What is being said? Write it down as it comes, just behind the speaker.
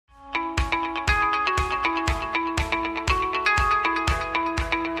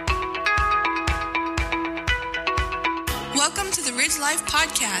Life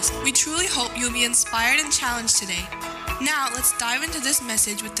podcast. We truly hope you'll be inspired and challenged today. Now, let's dive into this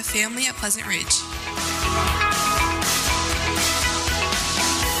message with the family at Pleasant Ridge.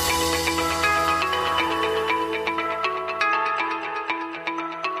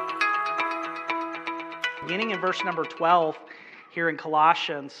 Beginning in verse number 12 here in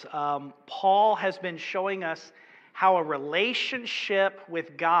Colossians, Paul has been showing us how a relationship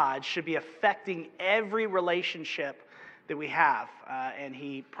with God should be affecting every relationship that we have. And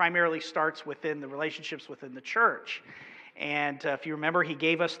he primarily starts within the relationships within the church. And if you remember, he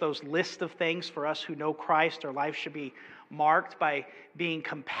gave us those list of things for us who know Christ. Our life should be marked by being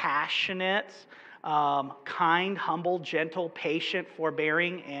compassionate, kind, humble, gentle, patient,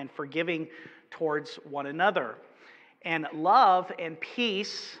 forbearing, and forgiving towards one another. And love and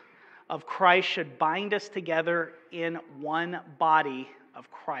peace of Christ should bind us together in one body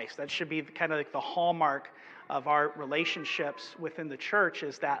of Christ. That should be kind of like the hallmark of our relationships within the church,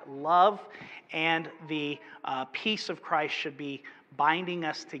 is that love and the peace of Christ should be binding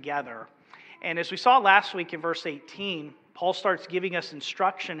us together. And as we saw last week in verse 18, Paul starts giving us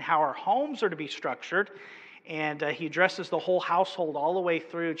instruction how our homes are to be structured. And he addresses the whole household all the way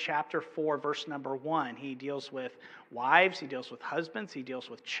through chapter 4, verse number 1. He deals with wives, he deals with husbands, he deals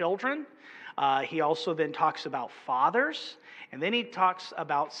with children. He also then talks about fathers, and then he talks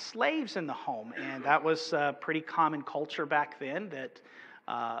about slaves in the home. And that was a pretty common culture back then, that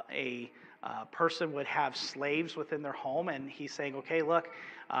a person would have slaves within their home. And he's saying, okay, look,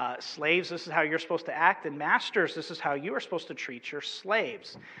 slaves, this is how you're supposed to act, and masters, this is how you are supposed to treat your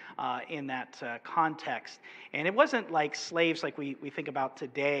slaves in that context. And it wasn't like slaves like we think about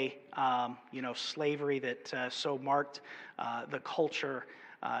today, slavery that so marked the culture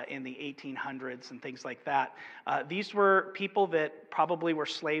in the 1800s and things like that. These were people that probably were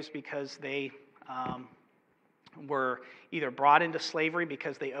slaves because they were either brought into slavery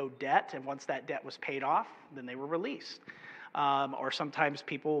because they owed debt, and once that debt was paid off, then they were released. Or sometimes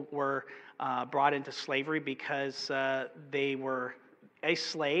people were brought into slavery because they were a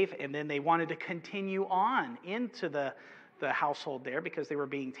slave, and then they wanted to continue on into the household there because they were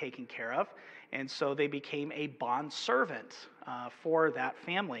being taken care of. And so they became a bond servant for that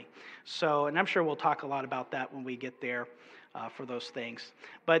family. So, and I'm sure we'll talk a lot about that when we get there for those things.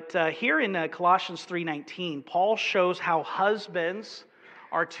 But here in Colossians 3:19, Paul shows how husbands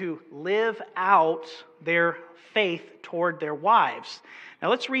are to live out their faith toward their wives. Now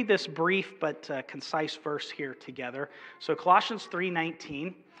let's read this brief but concise verse here together. So Colossians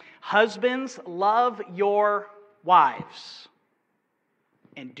 3:19, husbands, love your wives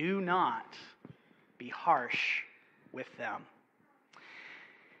and do not be harsh with them.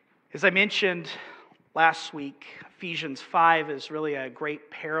 As I mentioned last week, Ephesians 5 is really a great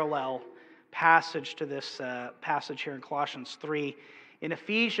parallel passage to this passage here in Colossians 3. In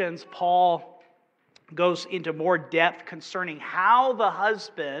Ephesians, Paul goes into more depth concerning how the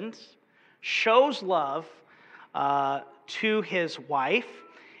husband shows love to his wife.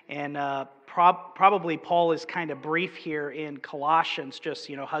 And probably Paul is kind of brief here in Colossians, just,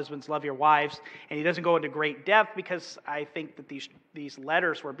 husbands, love your wives. And he doesn't go into great depth because I think that these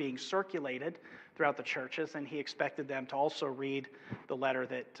letters were being circulated throughout the churches, and he expected them to also read the letter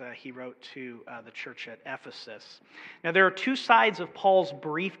that he wrote to the church at Ephesus. Now, there are two sides of Paul's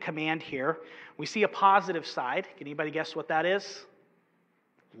brief command here. We see a positive side. Can anybody guess what that is?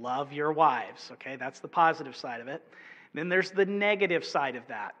 Love your wives. Okay, that's the positive side of it. Then there's the negative side of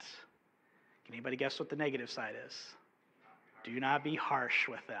that. Can anybody guess what the negative side is? Do not be harsh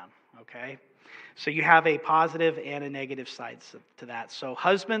with them, okay? So you have a positive and a negative side to that. So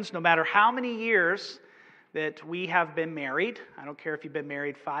husbands, no matter how many years that we have been married, I don't care if you've been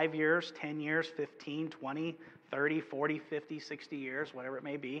married 5 years, 10 years, 15, 20, 30, 40, 50, 60 years, whatever it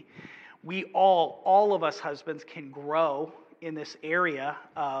may be, we all of us husbands can grow in this area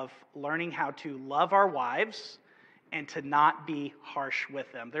of learning how to love our wives and to not be harsh with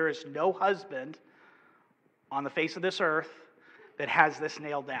them. There is no husband on the face of this earth that has this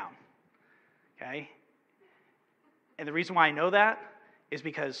nailed down. Okay? And the reason why I know that is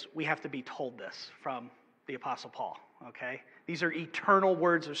because we have to be told this from the Apostle Paul. Okay? These are eternal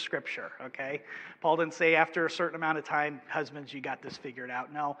words of Scripture. Okay? Paul didn't say after a certain amount of time, husbands, you got this figured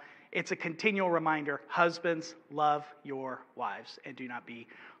out. No, it's a continual reminder. Husbands, love your wives and do not be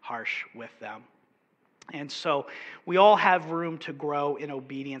harsh with them. And so we all have room to grow in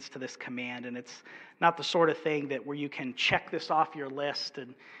obedience to this command, and it's not the sort of thing that where you can check this off your list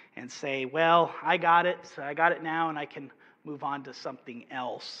and say, well, I got it now, and I can move on to something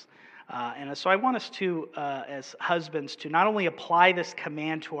else. And so I want us to, as husbands, to not only apply this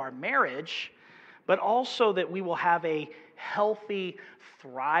command to our marriage, but also that we will have a healthy,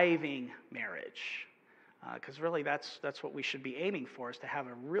 thriving marriage. Because really that's what we should be aiming for, is to have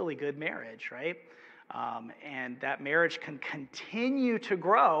a really good marriage, right? And that marriage can continue to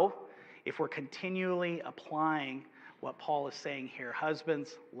grow if we're continually applying what Paul is saying here.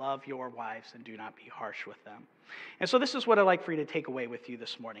 Husbands, love your wives and do not be harsh with them. And so this is what I'd like for you to take away with you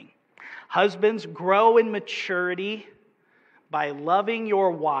this morning. Husbands, grow in maturity by loving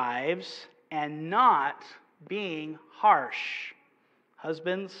your wives and not being harsh.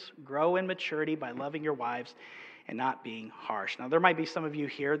 Husbands, grow in maturity by loving your wives and not being harsh. Now, there might be some of you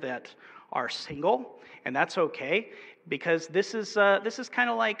here that are single, and that's okay, because this is kind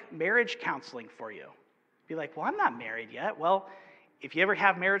of like marriage counseling for you. Be like, well, I'm not married yet. Well, if you ever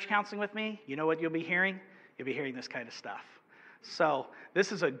have marriage counseling with me, you know what you'll be hearing? You'll be hearing this kind of stuff. So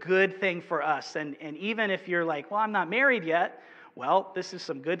this is a good thing for us. And even if you're like, well, I'm not married yet, well, this is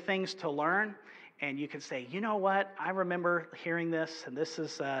some good things to learn. And you can say, you know what? I remember hearing this, and this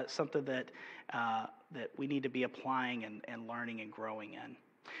is something that we need to be applying and learning and growing in.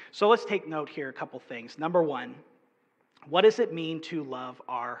 So let's take note here, a couple things. Number one, what does it mean to love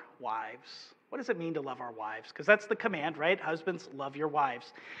our wives? What does it mean to love our wives? Because that's the command, right? Husbands, love your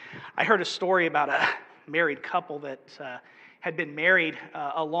wives. I heard a story about a married couple that had been married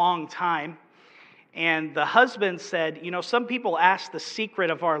a long time. And the husband said, you know, some people ask the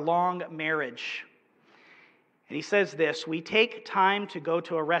secret of our long marriage. And he says this: we take time to go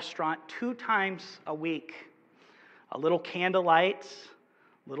to a restaurant 2 times a week. A little candlelight,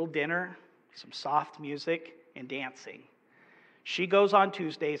 little dinner, some soft music, and dancing. She goes on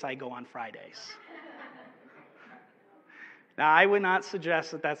Tuesdays, I go on Fridays. Now, I would not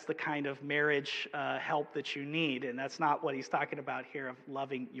suggest that that's the kind of marriage help that you need, and that's not what he's talking about here of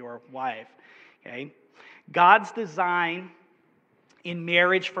loving your wife. Okay? God's design in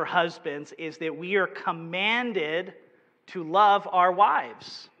marriage for husbands is that we are commanded to love our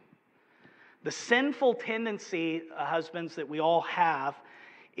wives. The sinful tendency, husbands, that we all have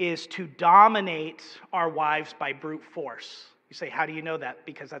is to dominate our wives by brute force. You say, how do you know that?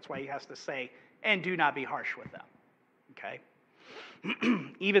 Because that's why he has to say, and do not be harsh with them. Okay?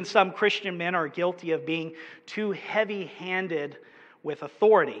 Even some Christian men are guilty of being too heavy-handed with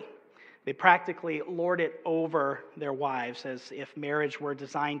authority. They practically lord it over their wives as if marriage were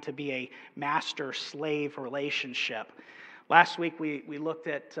designed to be a master-slave relationship. Last week we looked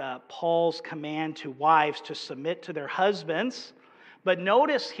at Paul's command to wives to submit to their husbands. But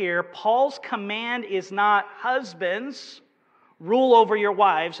notice here, Paul's command is not, husbands, rule over your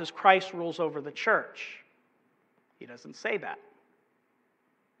wives as Christ rules over the church. He doesn't say that.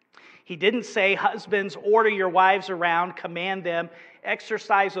 He didn't say, husbands, order your wives around, command them,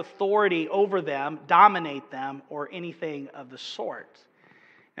 exercise authority over them, dominate them, or anything of the sort.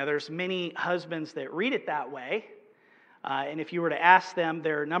 Now, there's many husbands that read it that way. And if you were to ask them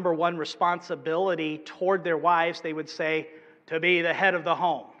their number one responsibility toward their wives, they would say, to be the head of the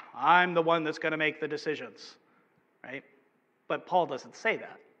home. I'm the one that's going to make the decisions. Right? But Paul doesn't say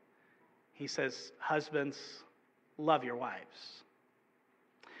that. He says, husbands, love your wives.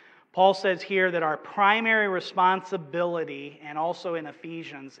 Paul says here that our primary responsibility, and also in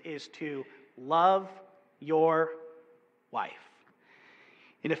Ephesians, is to love your wife.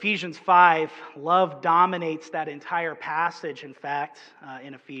 In Ephesians 5, love dominates that entire passage, in fact,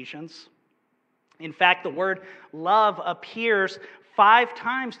 in Ephesians. In fact, the word love appears 5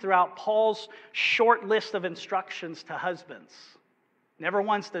 times throughout Paul's short list of instructions to husbands. Never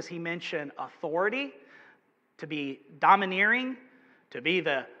once does he mention authority, to be domineering, to be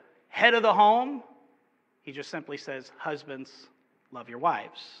the head of the home. He just simply says, husbands, love your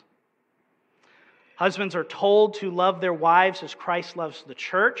wives. Husbands are told to love their wives as Christ loves the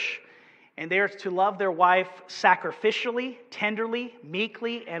church, and they are to love their wife sacrificially, tenderly,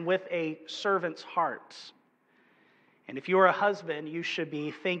 meekly, and with a servant's heart. And if you are a husband, you should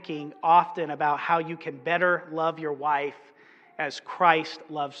be thinking often about how you can better love your wife as Christ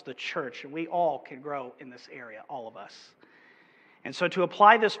loves the church. And we all can grow in this area, all of us. And so to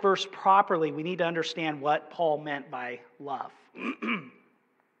apply this verse properly, we need to understand what Paul meant by love.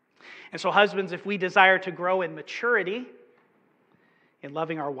 And so husbands, if we desire to grow in maturity in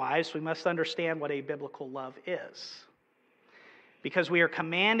loving our wives, we must understand what a biblical love is. Because we are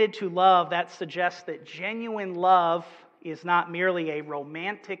commanded to love, that suggests that genuine love is not merely a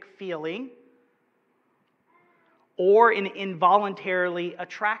romantic feeling or an involuntarily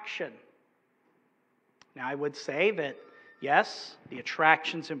attraction. Now, I would say that yes, the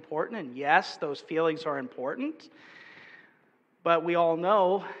attraction's important, and yes, those feelings are important. But we all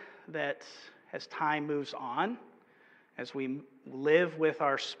know that as time moves on, as we live with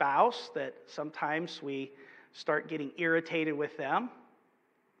our spouse, that sometimes we start getting irritated with them.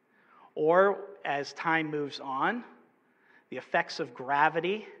 Or as time moves on, the effects of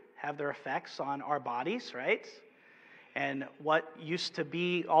gravity have their effects on our bodies, right? And what used to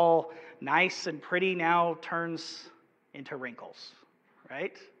be all nice and pretty now turns into wrinkles,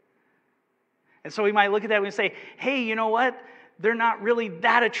 right? And so we might look at that and say, hey, you know what? They're not really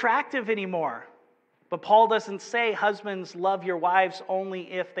that attractive anymore. But Paul doesn't say, husbands, love your wives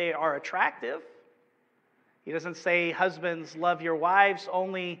only if they are attractive. He doesn't say, husbands, love your wives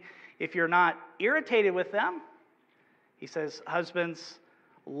only if you're not irritated with them. He says, husbands,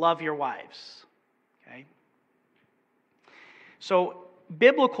 love your wives. Okay? So,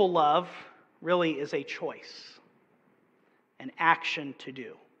 biblical love really is a choice, an action to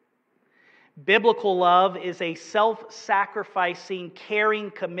do. Biblical love is a self-sacrificing, caring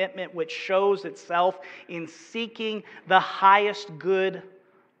commitment which shows itself in seeking the highest good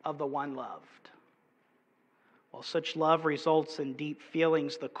of the one loved. While such love results in deep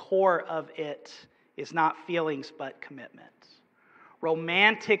feelings, the core of it is not feelings but commitment.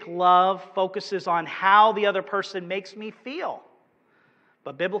 Romantic love focuses on how the other person makes me feel,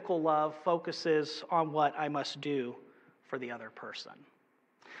 but biblical love focuses on what I must do for the other person.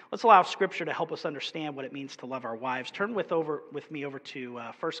 Let's allow Scripture to help us understand what it means to love our wives. Turn with me over to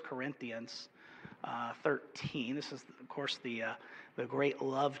 1 Corinthians 13. This is, of course, the great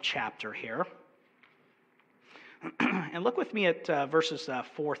love chapter here. And look with me at verses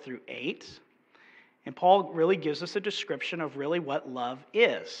 4 through 8. And Paul really gives us a description of really what love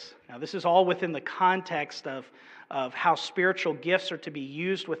is. Now, this is all within the context of how spiritual gifts are to be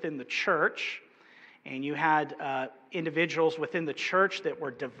used within the church. And you had individuals within the church that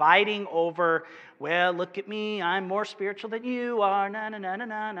were dividing over, well, look at me, I'm more spiritual than you are,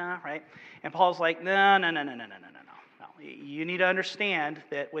 right? And Paul's like, no. You need to understand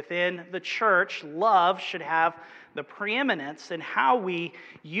that within the church, love should have the preeminence in how we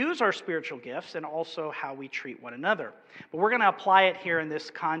use our spiritual gifts and also how we treat one another. But we're going to apply it here in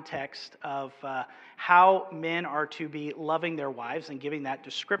this context of how men are to be loving their wives and giving that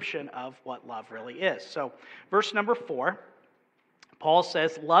description of what love really is. So, verse number 4, Paul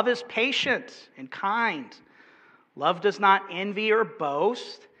says, love is patient and kind. Love does not envy or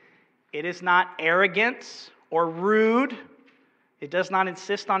boast. It is not arrogant or rude. It does not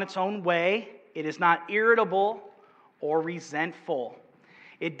insist on its own way. It is not irritable or resentful.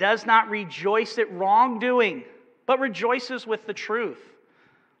 It does not rejoice at wrongdoing, but rejoices with the truth.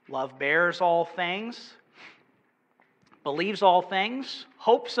 Love bears all things, believes all things,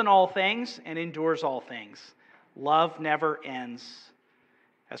 hopes in all things, and endures all things. Love never ends.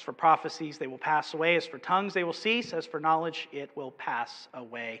 As for prophecies, they will pass away. As for tongues, they will cease. As for knowledge, it will pass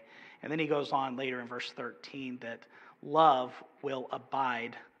away. And then he goes on later in verse 13 that love will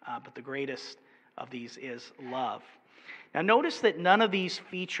abide, but the greatest of these is love. Now notice that none of these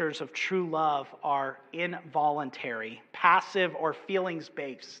features of true love are involuntary, passive, or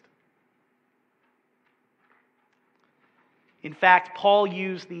feelings-based. In fact, Paul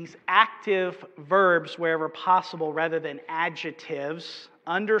used these active verbs wherever possible rather than adjectives,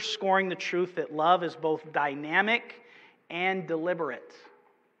 underscoring the truth that love is both dynamic and deliberate.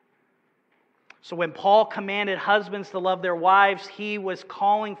 So when Paul commanded husbands to love their wives, he was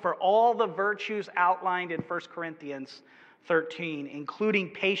calling for all the virtues outlined in 1 Corinthians 13, including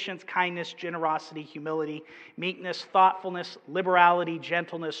patience, kindness, generosity, humility, meekness, thoughtfulness, liberality,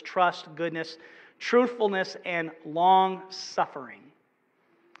 gentleness, trust, goodness, truthfulness, and long-suffering.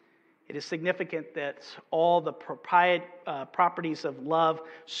 It is significant that all the properties of love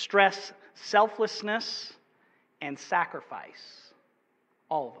stress selflessness and sacrifice.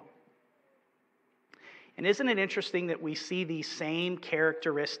 All of them. And isn't it interesting that we see these same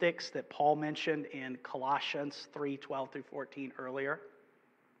characteristics that Paul mentioned in Colossians 3:12 through 14 earlier?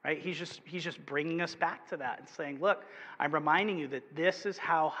 Right? He's just bringing us back to that and saying, look, I'm reminding you that this is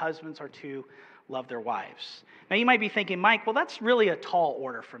how husbands are to love their wives. Now you might be thinking, Mike, well, that's really a tall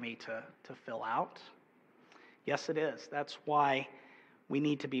order for me to fill out. Yes, it is. That's why we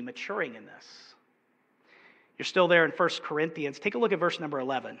need to be maturing in this. You're still there in 1 Corinthians. Take a look at verse number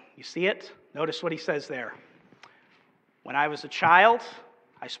 11. You see it? Notice what he says there. When I was a child,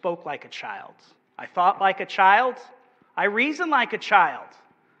 I spoke like a child. I thought like a child. I reasoned like a child.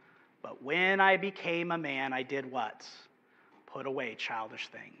 But when I became a man, I did what? Put away childish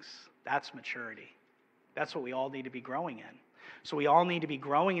things. That's maturity. That's what we all need to be growing in. So we all need to be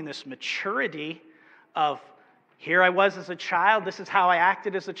growing in this maturity of, here I was as a child, this is how I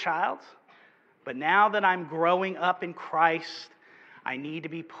acted as a child. But now that I'm growing up in Christ, I need to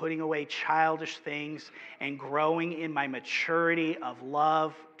be putting away childish things and growing in my maturity of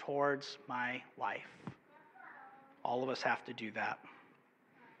love towards my wife. All of us have to do that.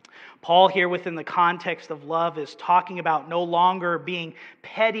 Paul here within the context of love is talking about no longer being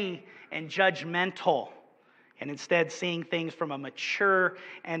petty and judgmental, and instead seeing things from a mature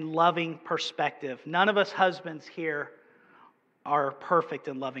and loving perspective. None of us husbands here are perfect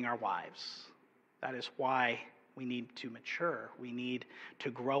in loving our wives. That is why we need to mature. We need to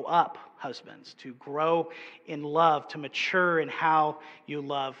grow up, husbands, to grow in love, to mature in how you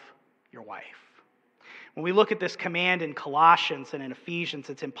love your wife. When we look at this command in Colossians and in Ephesians,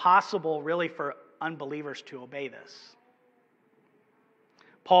 it's impossible really for unbelievers to obey this.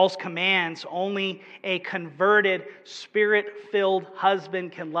 Paul's commands, only a converted, spirit-filled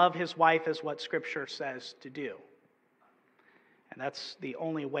husband can love his wife, as what Scripture says to do. And that's the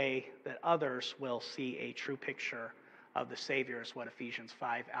only way that others will see a true picture of the Savior, is what Ephesians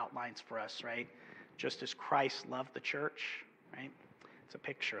 5 outlines for us, right? Just as Christ loved the church, right? It's a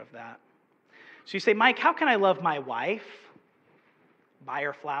picture of that. So you say, Mike, how can I love my wife? Buy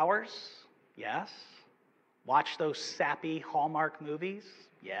her flowers? Yes. Watch those sappy Hallmark movies?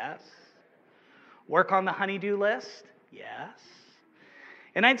 Yes. Work on the honey-do list? Yes.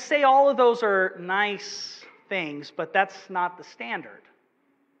 And I'd say all of those are nice things, but that's not the standard.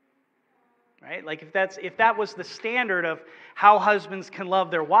 Right? Like if that was the standard of how husbands can love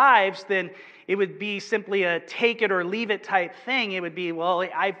their wives, then it would be simply a take it or leave it type thing. It would be, well,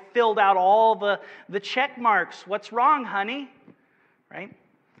 I filled out all the check marks. What's wrong, honey? Right?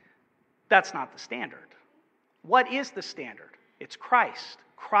 That's not the standard. What is the standard? It's Christ.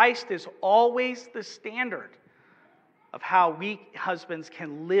 Christ is always the standard of how we husbands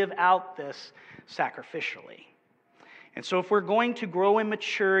can live out this sacrificially. And so if we're going to grow in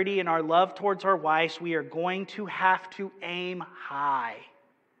maturity in our love towards our wives, we are going to have to aim high.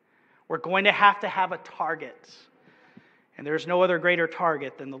 We're going to have a target. And there's no other greater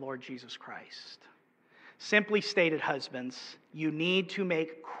target than the Lord Jesus Christ. Simply stated, husbands, you need to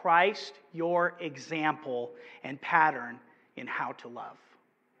make Christ your example and pattern in how to love.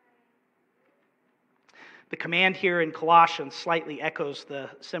 The command here in Colossians slightly echoes the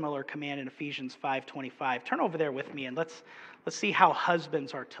similar command in Ephesians 5:25. Turn over there with me and let's see how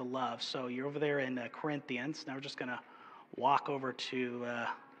husbands are to love. So you're over there in Corinthians. Now we're just going to walk over to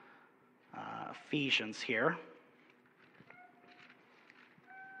Ephesians here.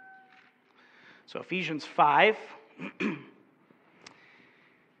 So Ephesians 5.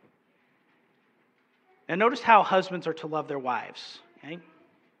 And notice how husbands are to love their wives. Okay?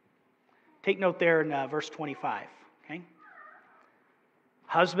 Take note there in verse 25. Okay?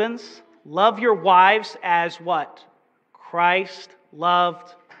 Husbands, love your wives as what? Christ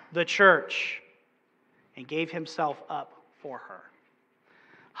loved the church and gave himself up for her.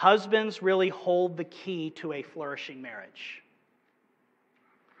 Husbands really hold the key to a flourishing marriage.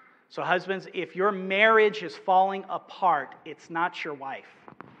 So husbands, if your marriage is falling apart, it's not your wife,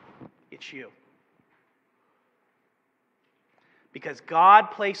 it's you. Because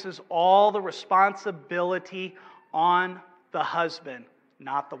God places all the responsibility on the husband,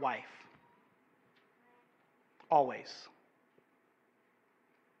 not the wife. Always.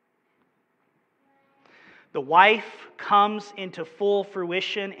 The wife comes into full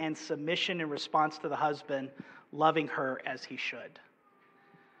fruition and submission in response to the husband, loving her as he should.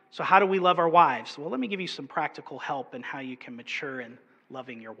 So how do we love our wives? Well, let me give you some practical help in how you can mature in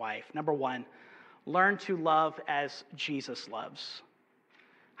loving your wife. Number one, learn to love as Jesus loves.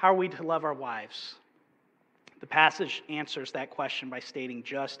 How are we to love our wives? The passage answers that question by stating,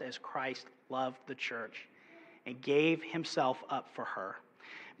 just as Christ loved the church and gave himself up for her.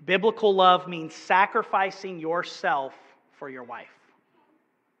 Biblical love means sacrificing yourself for your wife.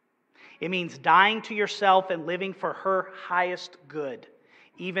 It means dying to yourself and living for her highest good,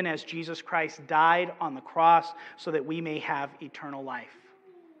 even as Jesus Christ died on the cross so that we may have eternal life.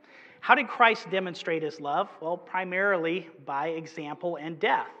 How did Christ demonstrate his love? Well, primarily by example and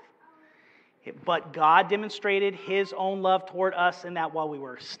death. But God demonstrated his own love toward us in that while we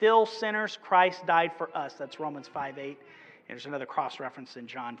were still sinners, Christ died for us. That's Romans 5:8. There's another cross-reference in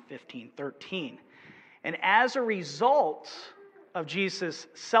John 15:13. And as a result of Jesus'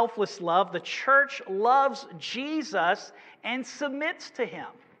 selfless love, the church loves Jesus and submits to him.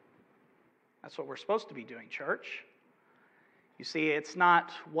 That's what we're supposed to be doing, church. You see, it's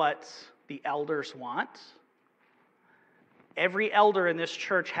not what the elders want. Every elder in this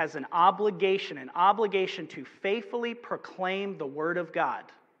church has an obligation to faithfully proclaim the Word of God.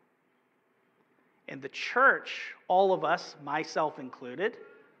 And the church, all of us, myself included,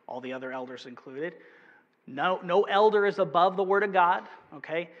 all the other elders included, no elder is above the Word of God,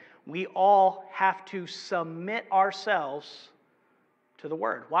 okay? We all have to submit ourselves to the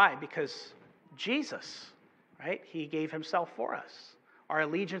Word. Why? Because Jesus, right? He gave himself for us. Our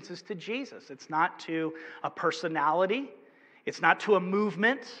allegiance is to Jesus. It's not to a personality. It's not to a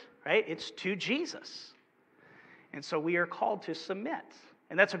movement, right? It's to Jesus. And so we are called to submit.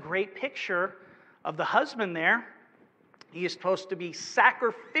 And that's a great picture of the husband there. He is supposed to be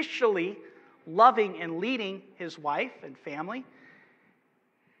sacrificially loving and leading his wife and family.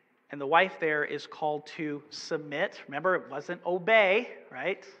 And the wife there is called to submit. Remember, it wasn't obey,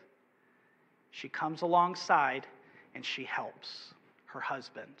 right? She comes alongside and she helps her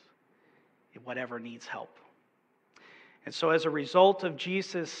husband in whatever needs help. And so as a result of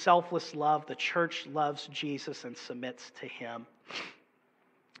Jesus' selfless love, the church loves Jesus and submits to him.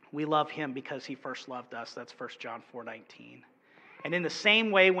 We love him because he first loved us. That's 1 John 4:19. And in the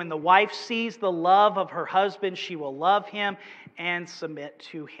same way, when the wife sees the love of her husband, she will love him and submit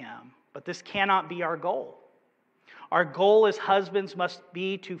to him. But this cannot be our goal. Our goal as husbands must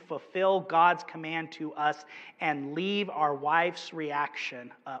be to fulfill God's command to us and leave our wife's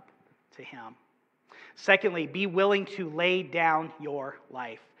reaction up to him. Secondly, be willing to lay down your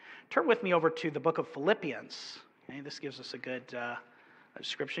life. Turn with me over to the book of Philippians. Okay, this gives us a good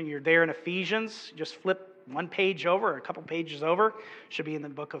description. You're there in Ephesians. Just flip one page over, or a couple pages over. Should be in the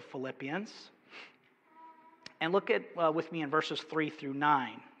book of Philippians. And look at with me in verses 3 through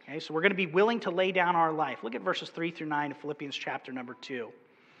 9. Okay, so we're going to be willing to lay down our life. Look at verses 3 through 9 of Philippians chapter number 2.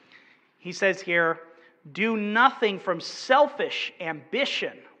 He says here, do nothing from selfish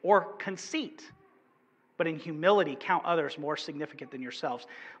ambition or conceit, but in humility count others more significant than yourselves.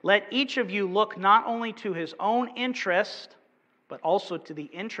 Let each of you look not only to his own interest, but also to the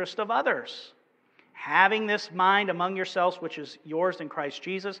interest of others. Having this mind among yourselves, which is yours in Christ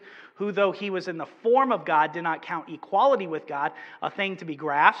Jesus, who though he was in the form of God, did not count equality with God a thing to be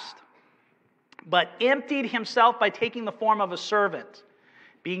grasped, but emptied himself by taking the form of a servant.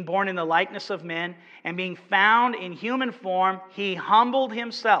 Being born in the likeness of men, and being found in human form, he humbled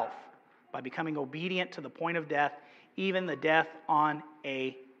himself by becoming obedient to the point of death, even the death on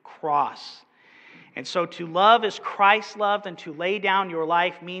a cross. And so to love as Christ loved and to lay down your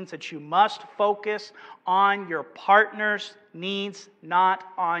life means that you must focus on your partner's needs, not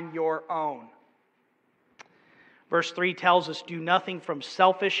on your own. Verse 3 tells us, do nothing from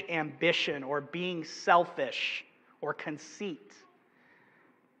selfish ambition or being selfish or conceit.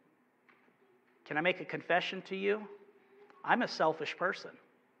 Can I make a confession to you? I'm a selfish person,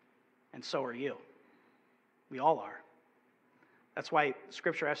 and so are you. We all are. That's why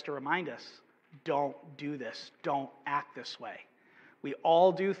Scripture has to remind us, don't do this. Don't act this way. We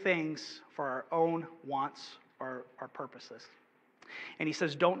all do things for our own wants or our purposes. And he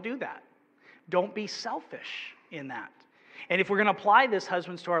says, don't do that. Don't be selfish in that. And if we're going to apply this,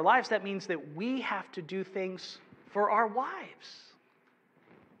 husbands, to our lives, that means that we have to do things for our wives.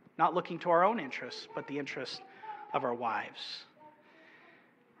 Not looking to our own interests, but the interests of our wives.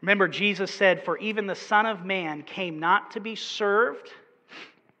 Remember, Jesus said, for even the Son of Man came not to be served,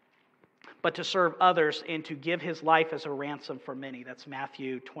 but to serve others and to give his life as a ransom for many. That's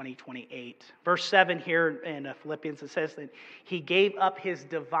Matthew 20:28. Verse 7 here in Philippians, it says that he gave up his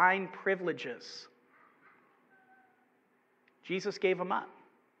divine privileges. Jesus gave them up.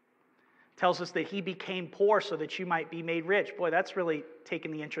 Tells us that he became poor so that you might be made rich. Boy, that's really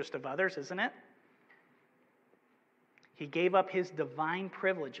taking the interest of others, isn't it? He gave up his divine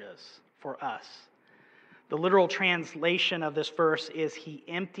privileges for us. The literal translation of this verse is he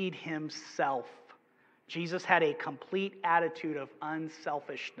emptied himself. Jesus had a complete attitude of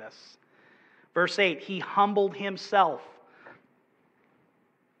unselfishness. Verse 8, he humbled himself.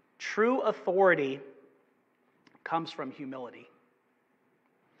 True authority comes from humility.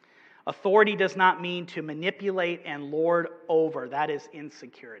 Authority does not mean to manipulate and lord over. That is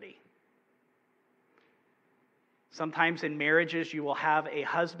insecurity. Sometimes in marriages, you will have a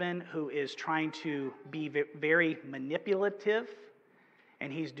husband who is trying to be very manipulative,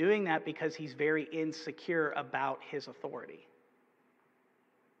 and he's doing that because he's very insecure about his authority.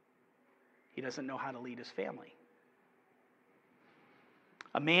 He doesn't know how to lead his family.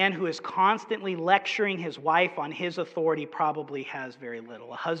 A man who is constantly lecturing his wife on his authority probably has very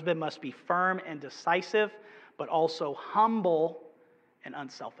little. A husband must be firm and decisive, but also humble and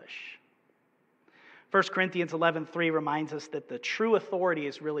unselfish. 1 Corinthians 11:3 reminds us that the true authority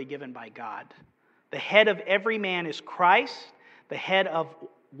is really given by God. The head of every man is Christ, the head of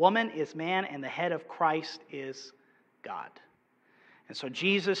woman is man, and the head of Christ is God. And so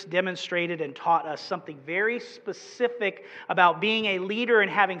Jesus demonstrated and taught us something very specific about being a leader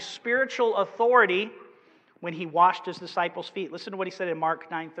and having spiritual authority when he washed his disciples' feet. Listen to what he said in Mark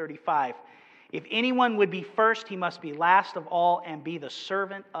 9:35. If anyone would be first, he must be last of all and be the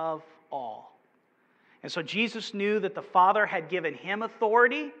servant of all. And so Jesus knew that the Father had given him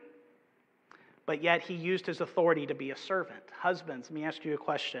authority, but yet he used his authority to be a servant. Husbands, let me ask you a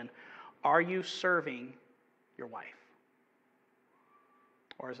question. Are you serving your wife?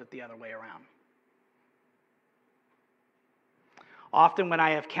 Or is it the other way around? Often when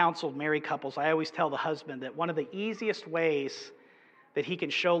I have counseled married couples, I always tell the husband that one of the easiest ways that he can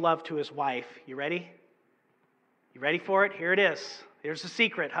show love to his wife, you ready? You ready for it? Here it is. Here's the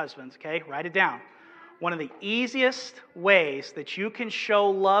secret, husbands, okay? Write it down. One of the easiest ways that you can show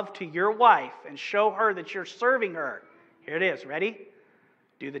love to your wife and show her that you're serving her, here it is. Ready?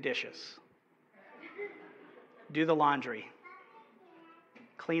 Do the dishes. Do the laundry.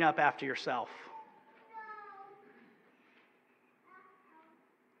 Clean up after yourself.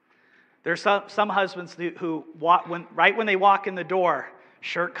 There's some husbands who walk right when they walk in the door,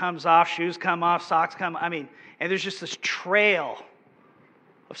 shirt comes off, shoes come off, socks come. And there's just this trail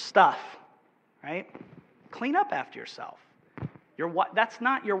of stuff, right? Clean up after yourself. That's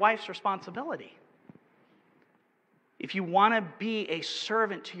not your wife's responsibility. If you want to be a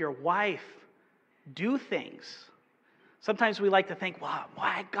servant to your wife, do things. Sometimes we like to think, well,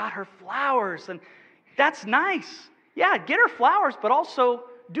 I got her flowers, and that's nice. Yeah, get her flowers, but also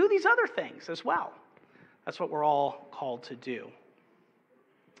do these other things as well. That's what we're all called to do.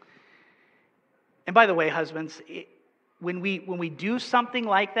 And by the way, husbands, when we do something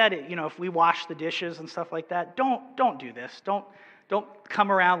like that, if we wash the dishes and stuff like that, don't do this. Don't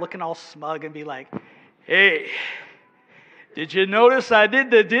come around looking all smug and be like, "Hey, did you notice I did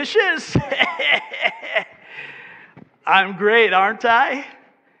the dishes? I'm great, aren't I?"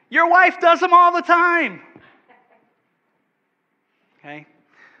 Your wife does them all the time. Okay?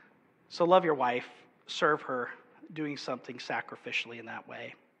 So love your wife, serve her, doing something sacrificially in that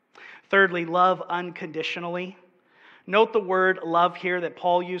way. Thirdly, love unconditionally. Note the word love here that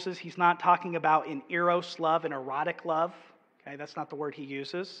Paul uses. He's not talking about an eros love, an erotic love. Okay, that's not the word he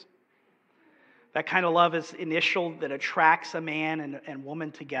uses. That kind of love is initial, that attracts a man and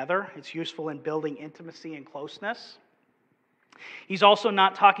woman together. It's useful in building intimacy and closeness. He's also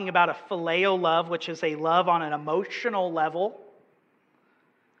not talking about a phileo love, which is a love on an emotional level.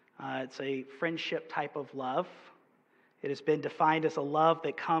 It's a friendship type of love. It has been defined as a love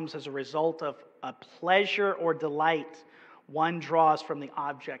that comes as a result of a pleasure or delight one draws from the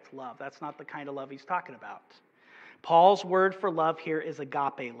object love. That's not the kind of love he's talking about. Paul's word for love here is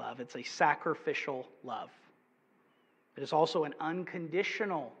agape love. It's a sacrificial love. It is also an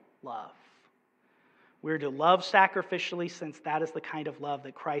unconditional love. We're to love sacrificially, since that is the kind of love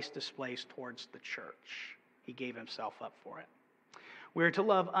that Christ displays towards the church. He gave himself up for it. We're to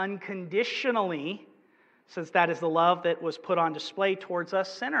love unconditionally, since that is the love that was put on display towards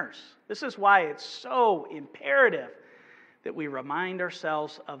us sinners. This is why it's so imperative that we remind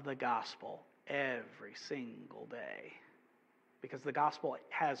ourselves of the gospel every single day, because the gospel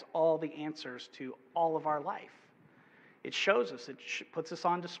has all the answers to all of our life. It shows us, it puts us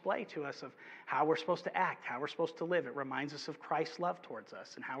on display to us of how we're supposed to act, how we're supposed to live. It reminds us of Christ's love towards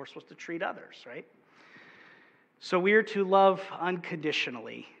us and how we're supposed to treat others, right? So we are to love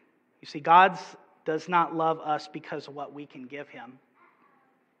unconditionally. You see, God does not love us because of what we can give him,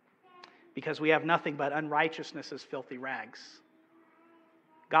 because we have nothing but unrighteousness as filthy rags.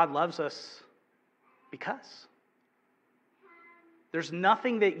 God loves us because there's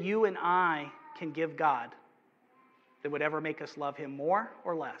nothing that you and I can give God that would ever make us love him more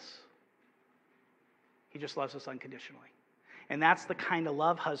or less. He just loves us unconditionally. And that's the kind of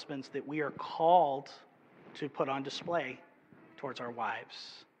love, husbands, that we are called to put on display towards our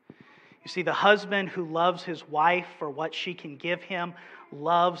wives. You see, the husband who loves his wife for what she can give him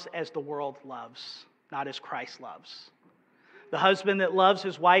loves as the world loves, not as Christ loves. The husband that loves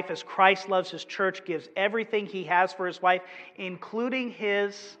his wife as Christ loves his church gives everything he has for his wife, including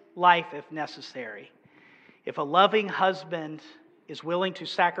his life if necessary. If a loving husband is willing to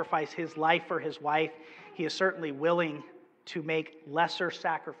sacrifice his life for his wife, he is certainly willing to make lesser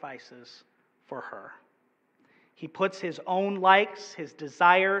sacrifices for her. He puts his own likes, his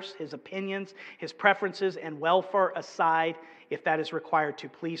desires, his opinions, his preferences, and welfare aside if that is required to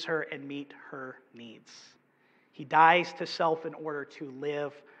please her and meet her needs. He dies to self in order to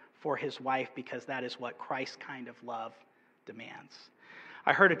live for his wife, because that is what Christ's kind of love demands.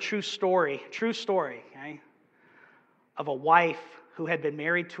 I heard a true story, okay, of a wife who had been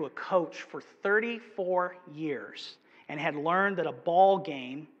married to a coach for 34 years and had learned that a ball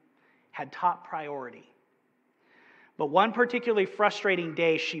game had top priority. But one particularly frustrating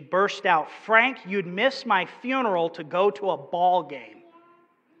day, she burst out, "Frank, you'd miss my funeral to go to a ball game."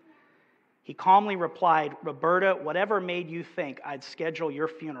 He calmly replied, "Roberta, whatever made you think I'd schedule your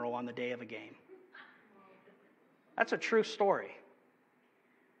funeral on the day of a game?" That's a true story.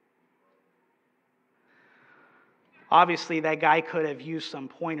 Obviously, that guy could have used some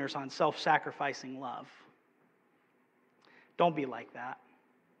pointers on self-sacrificing love. Don't be like that.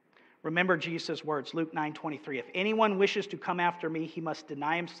 Remember Jesus' words, Luke 9:23. If anyone wishes to come after me, he must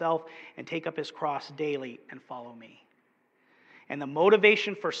deny himself and take up his cross daily and follow me. And the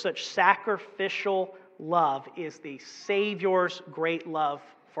motivation for such sacrificial love is the Savior's great love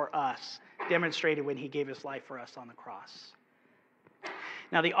for us, demonstrated when he gave his life for us on the cross.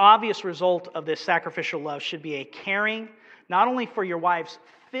 Now, the obvious result of this sacrificial love should be a caring, not only for your wife's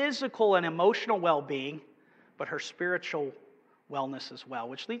physical and emotional well-being, but her spiritual wellness as well.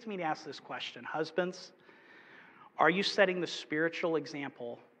 Which leads me to ask this question. Husbands, are you setting the spiritual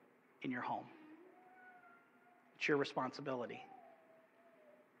example in your home? It's your responsibility.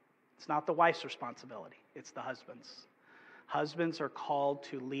 It's not the wife's responsibility. It's the husband's. Husbands are called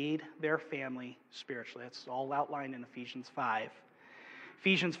to lead their family spiritually. That's all outlined in Ephesians 5.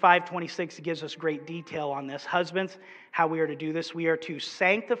 Ephesians 5:26 gives us great detail on this. Husbands, how we are to do this. We are to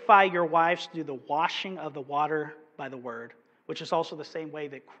sanctify your wives through the washing of the water by the word, which is also the same way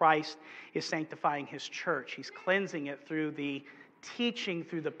that Christ is sanctifying his church. He's cleansing it through the teaching,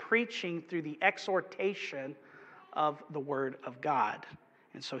 through the preaching, through the exhortation of the word of God.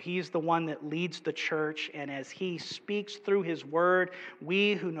 And so he's the one that leads the church, and as he speaks through his word,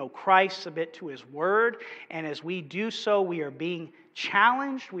 we who know Christ submit to his word, and as we do so, we are being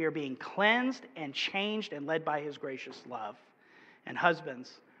challenged, we are being cleansed and changed and led by his gracious love. And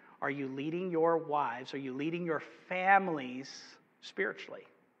husbands, are you leading your wives, are you leading your families spiritually?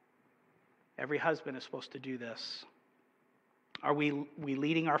 Every husband is supposed to do this. Are we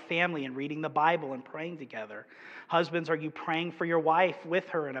leading our family in reading the Bible and praying together? Husbands, are you praying for your wife with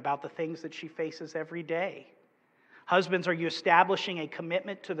her and about the things that she faces every day? Husbands, are you establishing a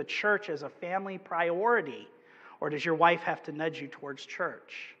commitment to the church as a family priority? Or does your wife have to nudge you towards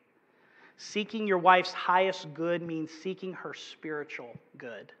church? Seeking your wife's highest good means seeking her spiritual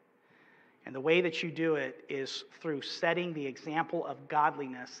good. And the way that you do it is through setting the example of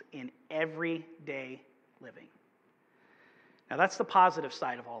godliness in everyday living. Now, that's the positive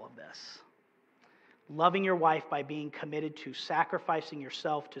side of all of this. Loving your wife by being committed to sacrificing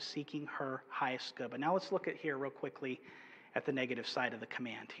yourself to seeking her highest good. But now let's look at here real quickly at the negative side of the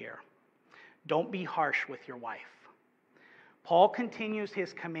command here. Don't be harsh with your wife. Paul continues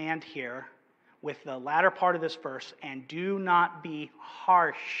his command here with the latter part of this verse, and do not be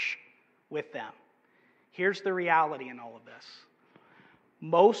harsh with them. Here's the reality in all of this.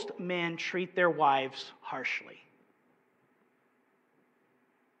 Most men treat their wives harshly.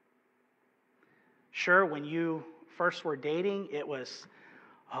 Sure, when you first were dating, it was,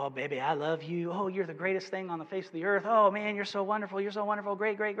 oh, baby, I love you. Oh, you're the greatest thing on the face of the earth. Oh, man, you're so wonderful. You're so wonderful.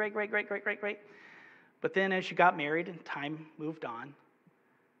 Great, great, great, great, great, great, great, great. But then as you got married and time moved on,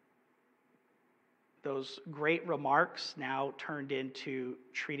 those great remarks now turned into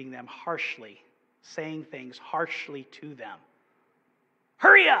treating them harshly, saying things harshly to them.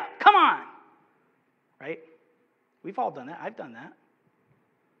 Hurry up, come on, right? We've all done that. I've done that.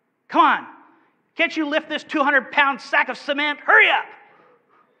 Come on, can't you lift this 200-pound sack of cement? Hurry up,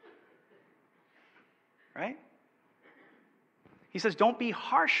 right? He says, don't be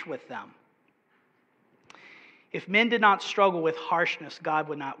harsh with them. If men did not struggle with harshness, God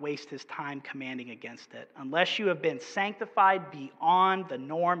would not waste his time commanding against it. Unless you have been sanctified beyond the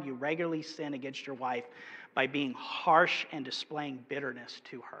norm, you regularly sin against your wife by being harsh and displaying bitterness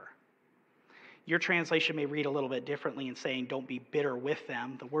to her. Your translation may read a little bit differently in saying, don't be bitter with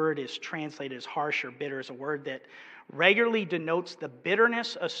them. The word is translated as harsh or bitter, is a word that regularly denotes the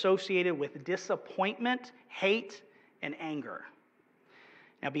bitterness associated with disappointment, hate, and anger.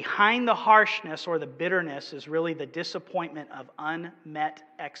 Now, behind the harshness or the bitterness is really the disappointment of unmet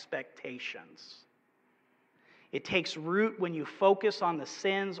expectations. It takes root when you focus on the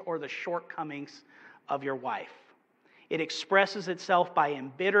sins or the shortcomings of your wife. It expresses itself by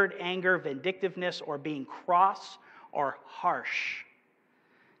embittered anger, vindictiveness, or being cross or harsh.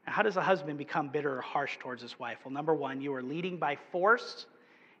 Now, how does a husband become bitter or harsh towards his wife? Well, number one, you are leading by force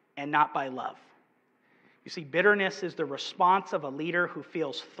and not by love. You see, bitterness is the response of a leader who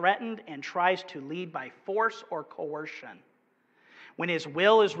feels threatened and tries to lead by force or coercion. When his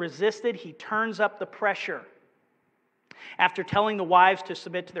will is resisted, he turns up the pressure. After telling the wives to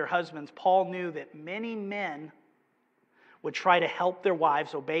submit to their husbands, Paul knew that many men would try to help their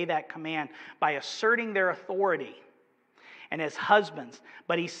wives obey that command by asserting their authority and as husbands.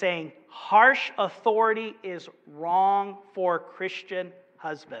 But he's saying harsh authority is wrong for Christian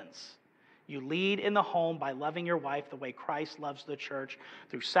husbands. You lead in the home by loving your wife the way Christ loves the church,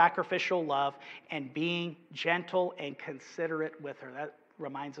 through sacrificial love and being gentle and considerate with her. That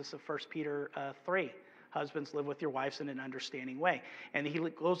reminds us of 1 Peter 3. Husbands, live with your wives in an understanding way. And he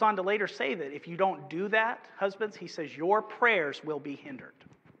goes on to later say that if you don't do that, husbands, he says, your prayers will be hindered.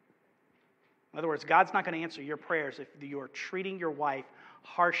 In other words, God's not going to answer your prayers if you're treating your wife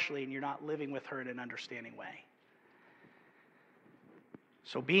harshly and you're not living with her in an understanding way.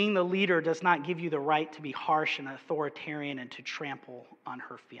 So being the leader does not give you the right to be harsh and authoritarian and to trample on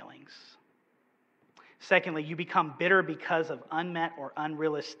her feelings. Secondly, you become bitter because of unmet or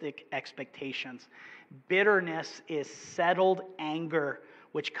unrealistic expectations. Bitterness is settled anger,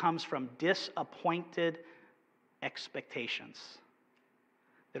 which comes from disappointed expectations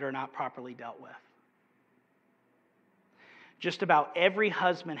that are not properly dealt with. Just about every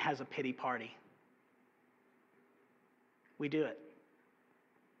husband has a pity party. We do it.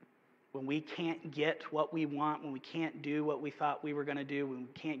 When we can't get what we want, when we can't do what we thought we were going to do, when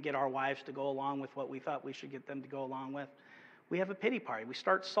we can't get our wives to go along with what we thought we should get them to go along with, we have a pity party. We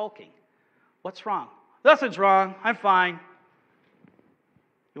start sulking. What's wrong? Nothing's wrong. I'm fine.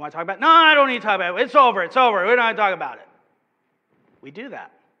 You want to talk about it? No, I don't need to talk about it. It's over. It's over. We're not going to talk about it. We do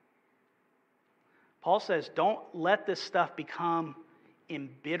that. Paul says, don't let this stuff become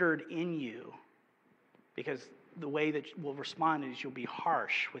embittered in you, because the way that we'll respond is you'll be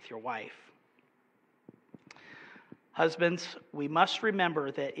harsh with your wife. Husbands, we must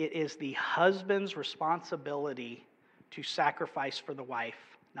remember that it is the husband's responsibility to sacrifice for the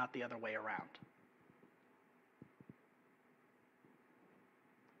wife, not the other way around.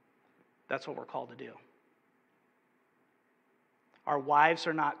 That's what we're called to do. Our wives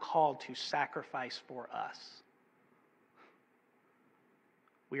are not called to sacrifice for us.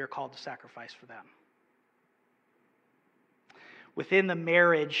 We are called to sacrifice for them. Within the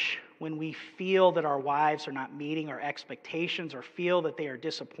marriage, when we feel that our wives are not meeting our expectations or feel that they are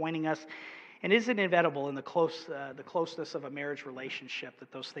disappointing us, and it is inevitable in the closeness of a marriage relationship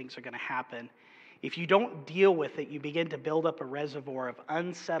that those things are going to happen. If you don't deal with it, you begin to build up a reservoir of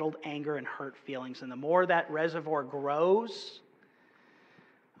unsettled anger and hurt feelings. And the more that reservoir grows,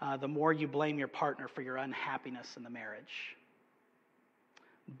 the more you blame your partner for your unhappiness in the marriage.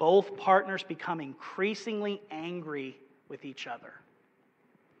 Both partners become increasingly angry with each other.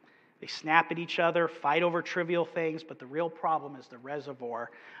 They snap at each other, fight over trivial things, but the real problem is the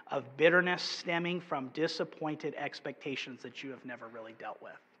reservoir of bitterness stemming from disappointed expectations that you have never really dealt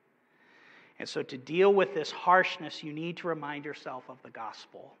with. And so to deal with this harshness, you need to remind yourself of the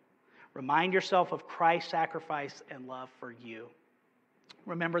gospel. Remind yourself of Christ's sacrifice and love for you.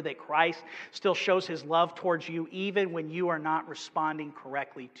 Remember that Christ still shows his love towards you even when you are not responding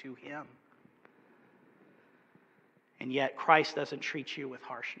correctly to him. And yet Christ doesn't treat you with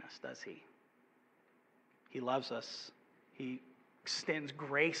harshness, does he? He loves us. He extends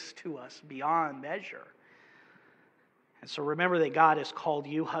grace to us beyond measure. And so remember that God has called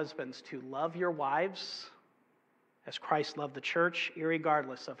you, husbands, to love your wives as Christ loved the church,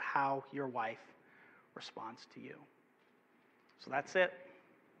 irregardless of how your wife responds to you. So that's it.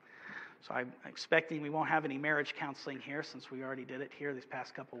 So I'm expecting we won't have any marriage counseling here since we already did it here these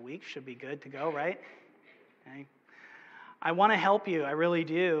past couple of weeks. Should be good to go, right? Okay. I want to help you. I really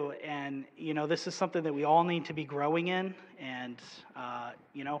do. And, this is something that we all need to be growing in. And,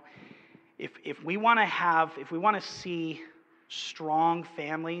 if we want to see strong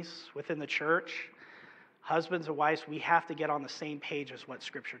families within the church, husbands and wives, we have to get on the same page as what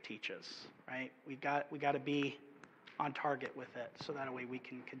Scripture teaches, right? We got to be on target with it so that way we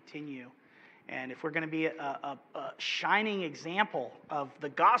can continue. And if we're going to be a shining example of the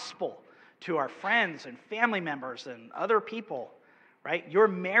gospel to our friends and family members and other people, right? Your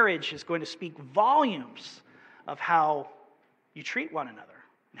marriage is going to speak volumes of how you treat one another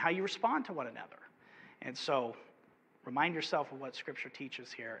and how you respond to one another. And so remind yourself of what Scripture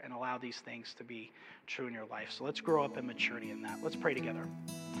teaches here and allow these things to be true in your life. So let's grow up in maturity in that. Let's pray together.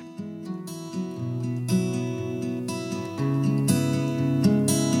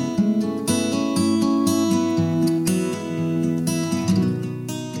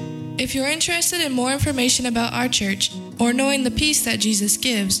 If you're interested in more information about our church or knowing the peace that Jesus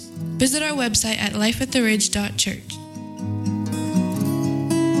gives, visit our website at lifeattheridge.church.